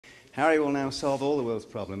Harry will now solve all the world's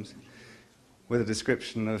problems with a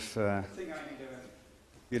description of... I think I need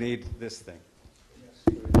you need this thing.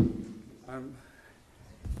 Yes.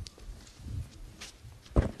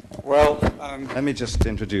 Let me just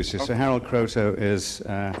introduce you. Okay. So Harold Kroto is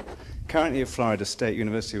currently at Florida State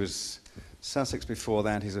University. He was Sussex before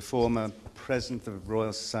that. He's a former president of the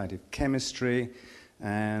Royal Society of Chemistry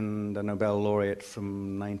and a Nobel laureate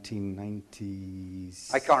from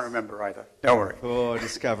 1990s. I can't remember either. Don't worry. For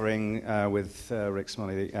discovering with Rick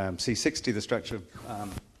Smalley the C60, the structure of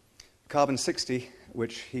carbon-60,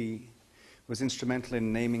 which he was instrumental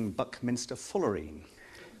in naming Buckminster fullerene.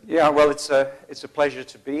 Yeah, well, it's a pleasure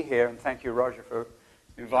to be here, and thank you, Roger, for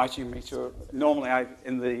inviting me to. Normally, I'm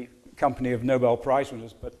in the company of Nobel Prize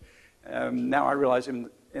winners, but now I realize in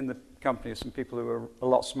the company of some people who are a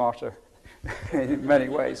lot smarter in many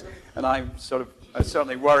ways, and I'm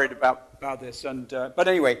certainly worried about this. And but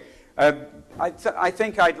anyway, I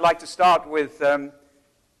think I'd like to start with a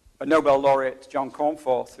Nobel laureate, John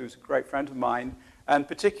Cornforth, who's a great friend of mine, and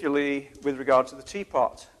particularly with regard to the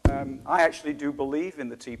teapot. I actually do believe in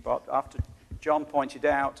the teapot. After John pointed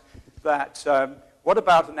out that what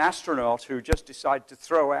about an astronaut who just decided to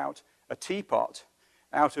throw out a teapot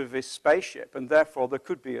out of his spaceship, and therefore there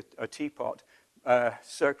could be a teapot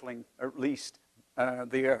circling at least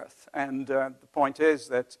the Earth. And the point is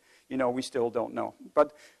that, we still don't know.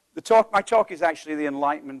 But my talk is actually the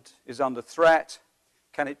Enlightenment is under threat.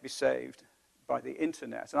 Can it be saved by the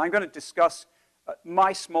internet? And I'm going to discuss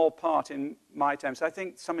my small part in my attempts. I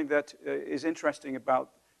think something that is interesting about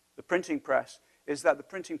the printing press is that the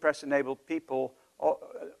printing press enabled people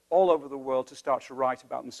all over the world to start to write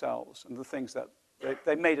about themselves and the things that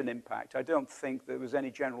they made an impact. I don't think there was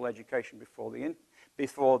any general education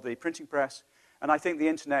before the printing press, and I think the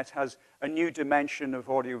internet has a new dimension of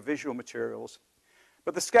audiovisual materials.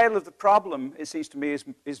 But the scale of the problem, it seems to me,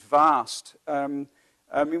 is vast.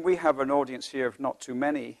 We have an audience here of not too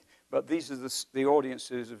many, but these are the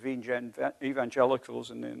audiences of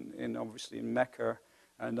evangelicals and obviously in Mecca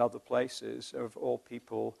and other places of all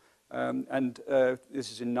people.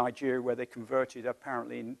 This is in Nigeria, where they converted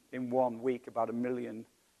apparently in 1 week about 1 million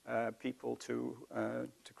people to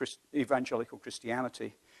evangelical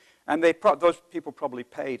Christianity. And those people probably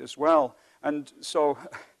paid as well. And so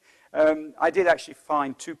I did actually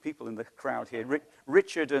find 2 people in the crowd here.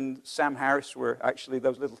 Richard and Sam Harris were actually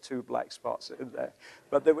those little 2 black spots in there.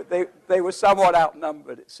 But they were somewhat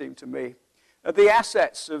outnumbered, it seemed to me. The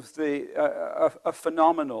assets of are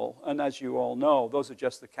phenomenal, and as you all know, those are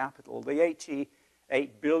just the capital. The $88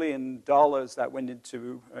 billion that went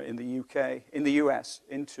into in the US,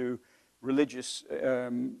 into religious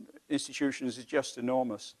institutions is just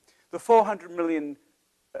enormous. The $400 million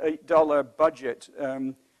budget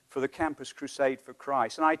for the Campus Crusade for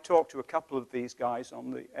Christ, and I talked to a couple of these guys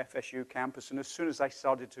on the FSU campus, and as soon as I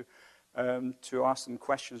started to ask them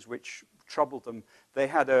questions which troubled them, they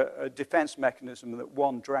had a defense mechanism that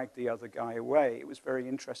one dragged the other guy away. It was very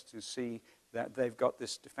interesting to see that they've got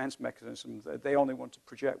this defense mechanism. That they only want to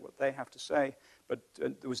project what they have to say, but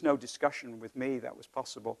there was no discussion with me that was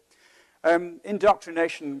possible.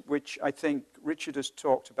 Indoctrination, which I think Richard has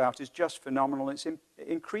talked about, is just phenomenal. It's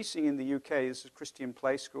increasing in the UK. There's a Christian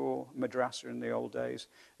play school, madrasa in the old days.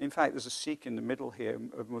 In fact, there's a Sikh in the middle here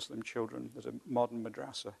of Muslim children. There's a modern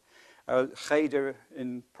madrasa. Cheder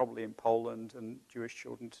probably in Poland, and Jewish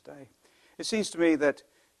children today. It seems to me that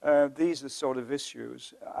these are sort of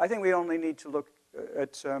issues. I think we only need to look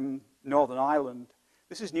at Northern Ireland.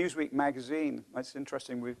 This is Newsweek magazine. It's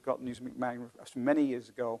interesting, we've got Newsweek magazine from many years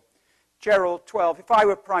ago. Gerald, 12, if I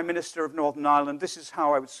were Prime Minister of Northern Ireland, this is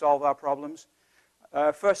how I would solve our problems.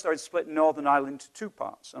 First, I would split Northern Ireland into 2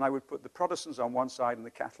 parts, and I would put the Protestants on one side and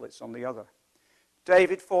the Catholics on the other.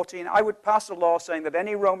 David, 14, I would pass a law saying that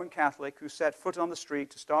any Roman Catholic who set foot on the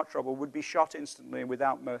street to start trouble would be shot instantly and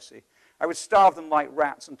without mercy. I would starve them like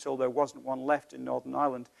rats until there wasn't one left in Northern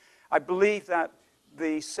Ireland. I believe that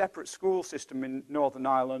the separate school system in Northern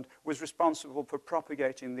Ireland was responsible for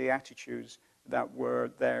propagating the attitudes that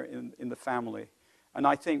were there in the family. And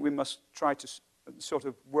I think we must try to sort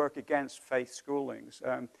of work against faith schoolings,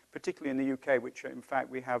 particularly in the UK, which in fact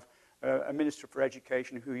we have a Minister for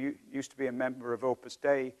Education who used to be a member of Opus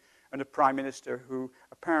Dei, and a Prime Minister who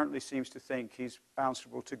apparently seems to think he's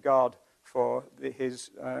answerable to God for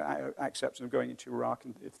his acceptance of going into Iraq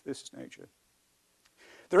and this nature.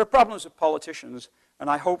 There are problems with politicians, and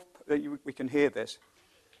I hope that we can hear this.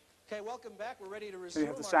 Okay, welcome back. We're ready to resume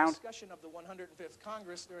our discussion of the 105th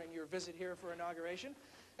Congress during your visit here for inauguration.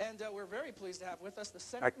 And we're very pleased to have with us the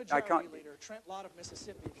Senate Majority Leader, Trent Lott of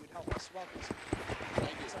Mississippi, if you'd help us. Welcome.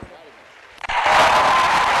 Thank you.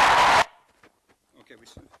 Okay,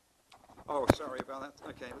 Oh, sorry about that.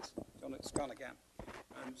 Okay, it's gone again.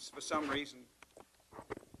 For some reason.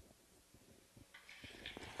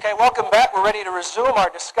 Okay, welcome back. We're ready to resume our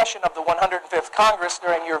discussion of the 105th Congress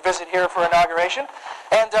during your visit here for inauguration.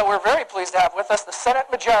 And we're very pleased to have with us the Senate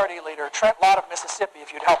Majority Leader, Trent Lott of Mississippi,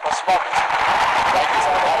 if you'd help us welcome. Thank you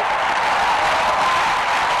so much.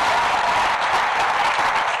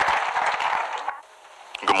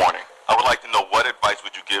 Good morning. I would like to know, what advice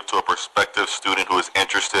would you give to a prospective student who is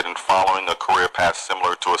interested in following a career path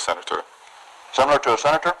similar to a senator? Similar to a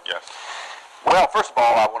senator? Yes. Well, first of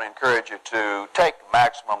all, I want to encourage you to take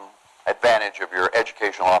maximum advantage of your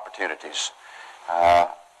educational opportunities.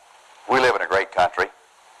 We live in a great country.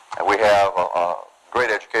 We have a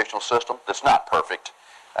great educational system that's not perfect.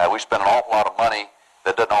 We spend an awful lot of money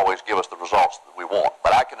that doesn't always give us the results that we want.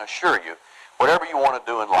 But I can assure you, whatever you want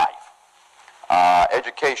to do in life,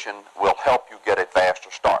 education will help you get a faster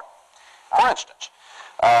start. For instance,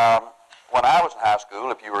 when I was in high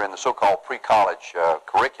school, if you were in the so-called pre-college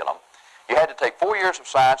curriculum, you had to take 4 years of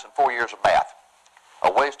science and 4 years of math.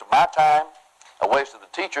 A waste of my time, a waste of the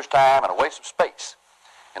teacher's time, and a waste of space.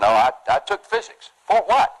 You know, I took physics. For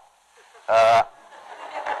what?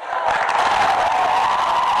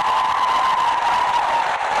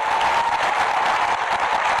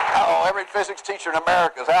 Oh, every physics teacher in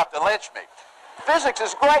America is out to lynch me. Physics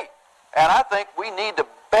is great, and I think we need the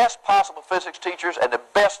best possible physics teachers and the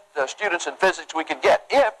best students in physics we can get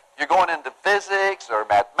if you're going into physics or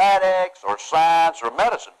mathematics or science or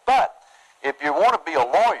medicine. But if you want to be a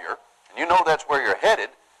lawyer, and you know that's where you're headed,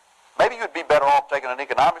 maybe you'd be better off taking an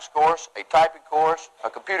economics course, a typing course, a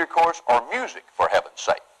computer course, or music, for heaven's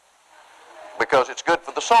sake, because it's good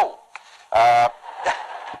for the soul.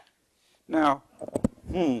 Now,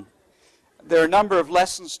 there are a number of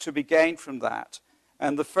lessons to be gained from that.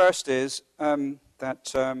 And the first is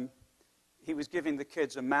that he was giving the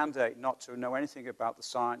kids a mandate not to know anything about the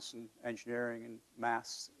science and engineering and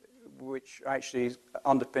maths, which actually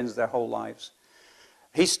underpins their whole lives.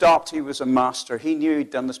 He stopped. He was a master. He knew he'd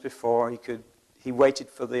done this before. He waited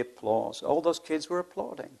for the applause. All those kids were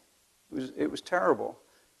applauding. It was terrible.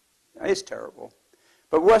 It is terrible.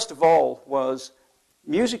 But worst of all was,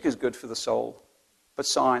 music is good for the soul, but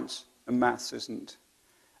science and maths isn't.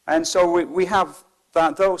 And so we have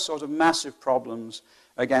those sort of massive problems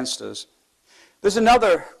against us. There's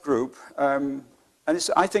another group, and it's,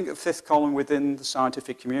 I think, the fifth column within the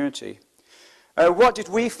scientific community. What did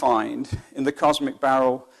we find in the cosmic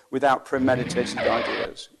barrel without premeditated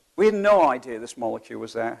ideas? We had no idea this molecule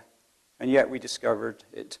was there, and yet we discovered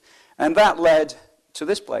it. And that led to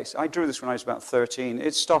this place. I drew this when I was about 13.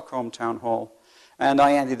 It's Stockholm Town Hall, and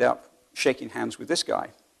I ended up shaking hands with this guy.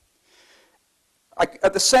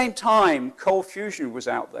 At the same time, cold fusion was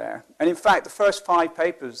out there. And in fact, the first 5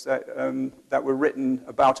 papers that were written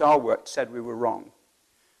about our work said we were wrong.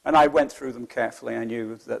 And I went through them carefully. I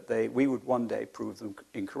knew that we would one day prove them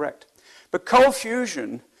incorrect. But cold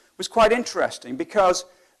fusion was quite interesting because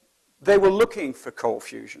they were looking for cold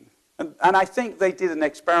fusion. And I think they did an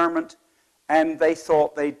experiment, and they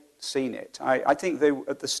thought they'd seen it. I think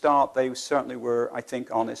at the start, they certainly were, I think,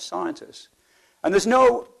 honest scientists. And there's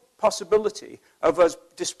no possibility of us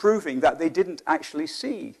disproving that they didn't actually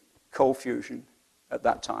see cold fusion at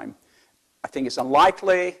that time. I think it's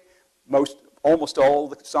unlikely. Almost all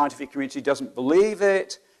the scientific community doesn't believe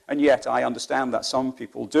it, and yet I understand that some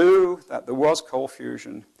people do, that there was cold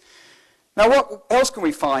fusion. Now, what else can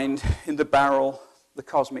we find in the barrel, the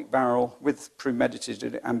cosmic barrel, with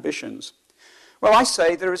premeditated ambitions? Well, I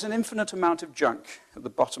say there is an infinite amount of junk at the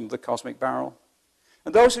bottom of the cosmic barrel.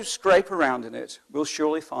 And those who scrape around in it will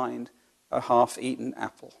surely find a half-eaten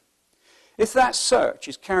apple. If that search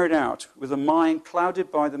is carried out with a mind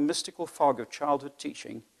clouded by the mystical fog of childhood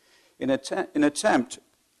teaching, in an attempt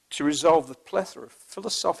to resolve the plethora of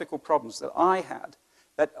philosophical problems that I had,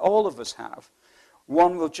 that all of us have,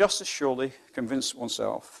 one will just as surely convince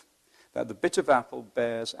oneself that the bit of apple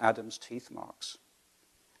bears Adam's teeth marks.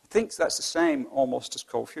 I think that's the same almost as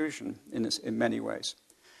cold fusion in many ways.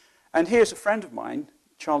 And here's a friend of mine,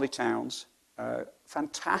 Charlie Towns,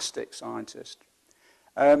 fantastic scientist.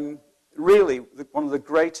 Really, one of the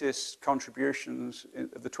greatest contributions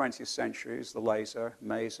of the 20th century is the laser,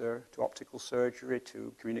 maser, to optical surgery,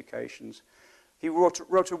 to communications. He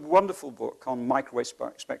wrote a wonderful book on microwave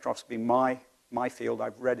spectroscopy, my field.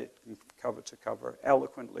 I've read it from cover to cover,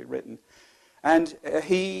 eloquently written. And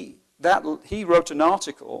he wrote an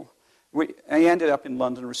article, and he ended up in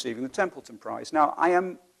London receiving the Templeton Prize. Now, I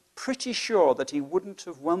am pretty sure that he wouldn't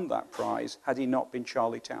have won that prize had he not been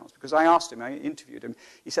Charlie Towns, because I asked him, I interviewed him.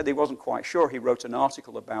 He said he wasn't quite sure. He wrote an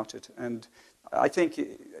article about it, and I think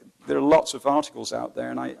there are lots of articles out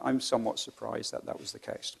there, and I'm somewhat surprised that that was the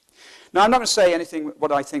case. Now, I'm not going to say anything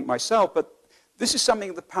what I think myself, but this is something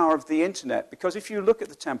of the power of the internet, because if you look at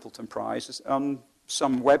the Templeton Prize on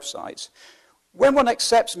some websites, when one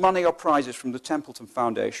accepts money or prizes from the Templeton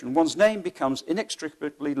Foundation, one's name becomes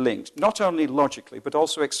inextricably linked, not only logically, but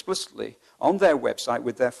also explicitly on their website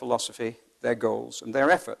with their philosophy, their goals, and their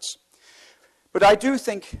efforts. But I do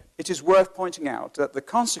think it is worth pointing out that the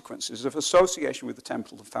consequences of association with the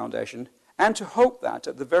Templeton Foundation, and to hope that,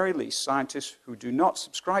 at the very least, scientists who do not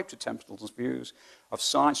subscribe to Templeton's views of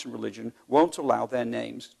science and religion won't allow their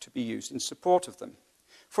names to be used in support of them.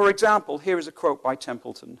 For example, here is a quote by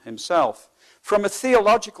Templeton himself. From a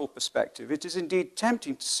theological perspective, it is indeed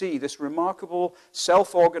tempting to see this remarkable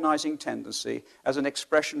self-organizing tendency as an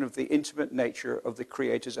expression of the intimate nature of the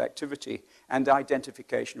Creator's activity and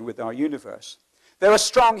identification with our universe. There are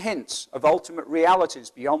strong hints of ultimate realities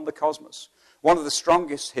beyond the cosmos. One of the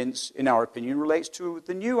strongest hints, in our opinion, relates to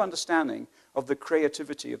the new understanding of the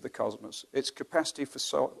creativity of the cosmos, its capacity for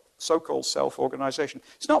so-called self-organization.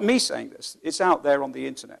 It's not me saying this. It's out there on the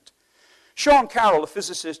internet. Sean Carroll, a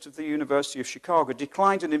physicist of the University of Chicago,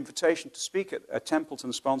 declined an invitation to speak at a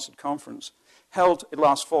Templeton-sponsored conference held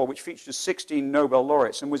last fall, which featured 16 Nobel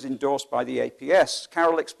laureates and was endorsed by the APS.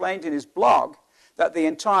 Carroll explained in his blog that the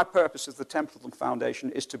entire purpose of the Templeton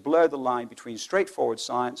Foundation is to blur the line between straightforward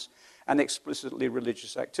science and explicitly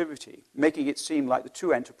religious activity, making it seem like the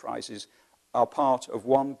two enterprises are part of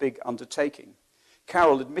one big undertaking.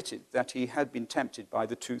 Carroll admitted that he had been tempted by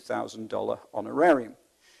the $2,000 honorarium.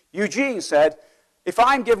 Eugene said, if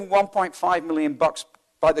I'm given $1.5 million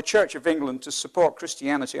by the Church of England to support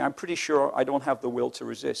Christianity, I'm pretty sure I don't have the will to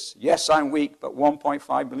resist. Yes, I'm weak, but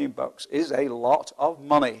 $1.5 million is a lot of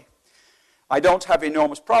money. I don't have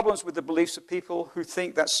enormous problems with the beliefs of people who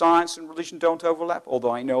think that science and religion don't overlap,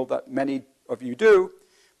 although I know that many of you do.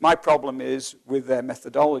 My problem is with their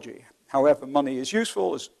methodology. However, money is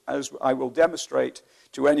useful, as I will demonstrate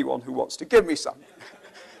to anyone who wants to give me some.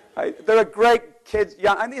 There are great kids,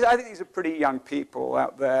 I think these are pretty young people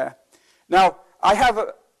out there. Now, I have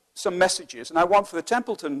some messages, and I want for the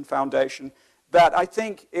Templeton Foundation that I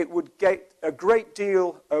think it would get a great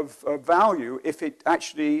deal of value if it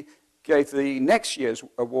actually gave the next year's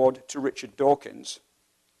award to Richard Dawkins.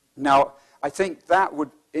 Now, I think that would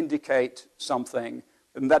indicate something,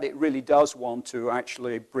 and that it really does want to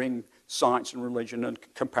actually bring science and religion and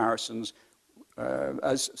comparisons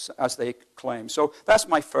as they claim. So that's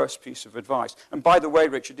my first piece of advice. And by the way,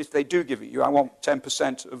 Richard, if they do give it you, I want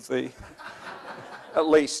 10% of the, at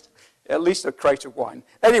least a crate of wine.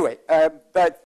 Anyway,